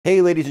Hey,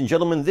 ladies and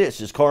gentlemen,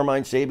 this is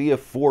Carmine Sabia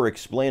for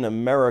Explain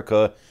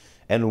America,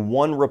 and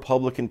one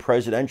Republican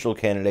presidential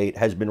candidate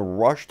has been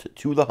rushed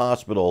to the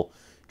hospital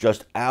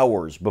just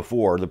hours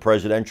before the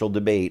presidential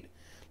debate,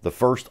 the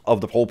first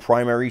of the whole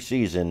primary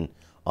season,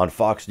 on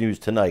Fox News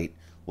tonight.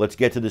 Let's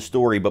get to the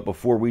story, but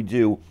before we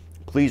do,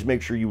 please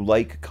make sure you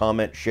like,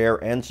 comment, share,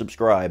 and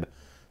subscribe.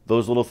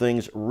 Those little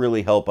things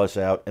really help us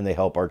out, and they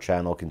help our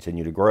channel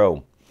continue to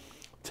grow.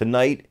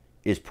 Tonight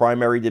is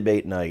primary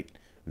debate night.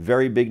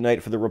 Very big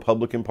night for the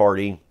Republican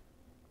Party.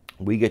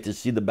 We get to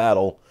see the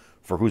battle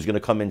for who's going to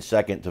come in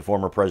second to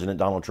former President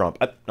Donald Trump.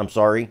 I'm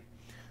sorry,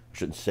 I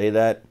shouldn't say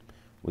that.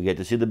 We get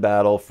to see the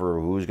battle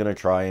for who's going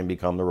to try and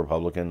become the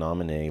Republican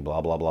nominee, blah,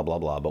 blah, blah, blah,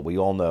 blah. But we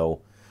all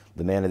know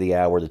the man of the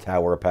hour, the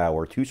tower of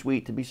power, too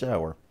sweet to be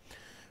sour.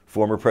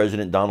 Former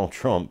President Donald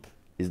Trump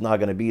is not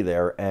going to be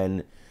there,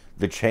 and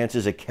the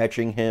chances of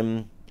catching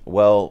him,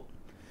 well,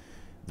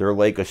 they're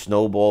like a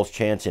snowball's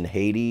chance in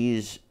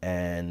Hades,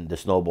 and the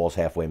snowball's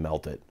halfway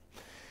melted.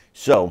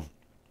 So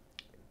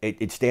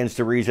it stands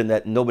to reason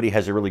that nobody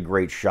has a really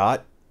great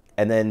shot,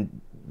 and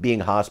then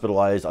being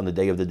hospitalized on the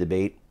day of the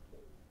debate,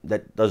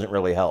 that doesn't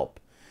really help.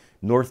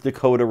 North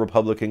Dakota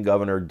Republican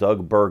Governor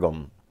Doug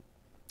Burgum,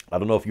 I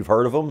don't know if you've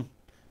heard of him,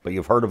 but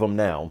you've heard of him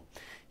now.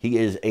 He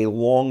is a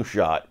long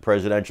shot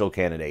presidential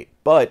candidate,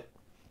 but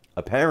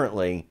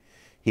apparently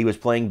he was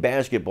playing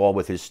basketball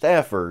with his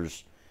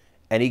staffers,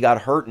 and he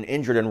got hurt and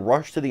injured and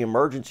rushed to the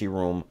emergency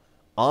room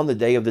on the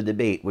day of the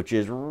debate, which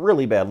is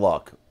really bad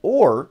luck.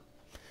 Or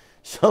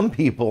some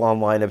people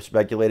online have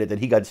speculated that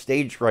he got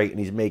stage fright and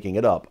he's making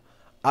it up.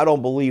 I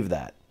don't believe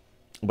that.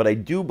 But I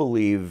do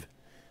believe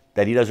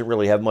that he doesn't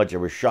really have much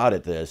of a shot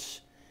at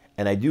this.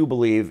 And I do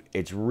believe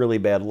it's really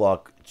bad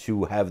luck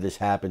to have this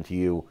happen to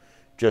you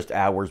just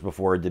hours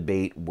before a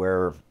debate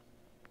where,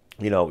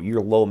 you're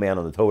a low man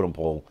on the totem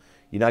pole.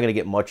 You're not going to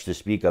get much to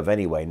speak of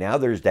anyway. Now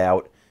there's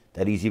doubt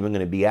that he's even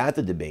going to be at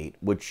the debate,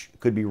 which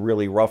could be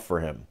really rough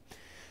for him.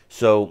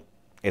 So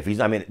if he's,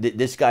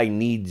 this guy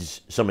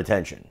needs some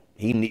attention.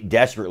 He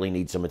desperately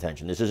needs some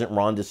attention. This isn't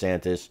Ron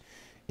DeSantis.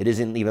 It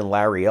isn't even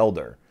Larry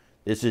Elder.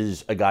 This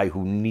is a guy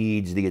who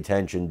needs the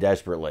attention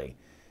desperately.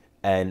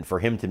 And for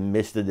him to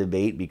miss the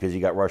debate because he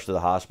got rushed to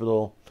the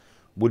hospital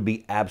would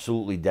be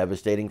absolutely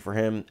devastating for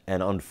him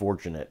and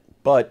unfortunate.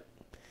 But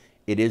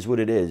it is what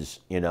it is.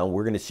 We're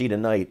going to see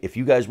tonight. If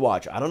you guys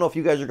watch, I don't know if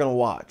you guys are going to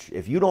watch.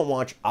 If you don't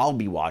watch, I'll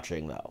be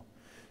watching, though.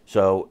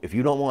 So if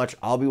you don't watch,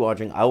 I'll be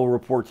watching. I will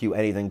report to you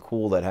anything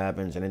cool that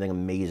happens, anything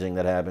amazing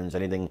that happens,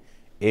 anything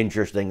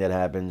interesting that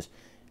happens.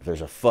 If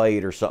there's a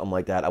fight or something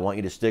like that, I want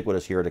you to stick with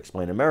us here at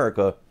Explain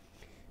America,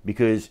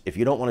 because if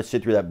you don't want to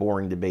sit through that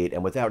boring debate,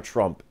 and without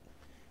Trump,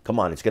 come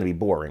on, it's going to be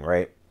boring,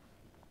 right?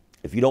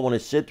 If you don't want to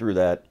sit through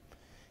that,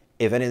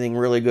 if anything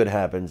really good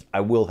happens,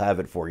 I will have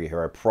it for you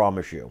here. I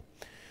promise you.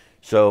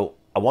 So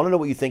I want to know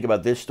what you think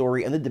about this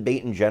story and the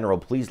debate in general.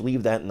 Please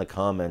leave that in the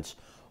comments.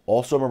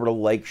 Also, remember to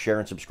like, share,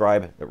 and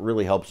subscribe. It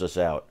really helps us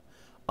out.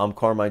 I'm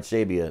Carmine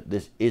Sabia.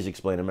 This is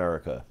Explain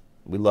America.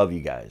 We love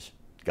you guys.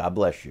 God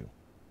bless you.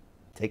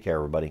 Take care,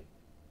 everybody.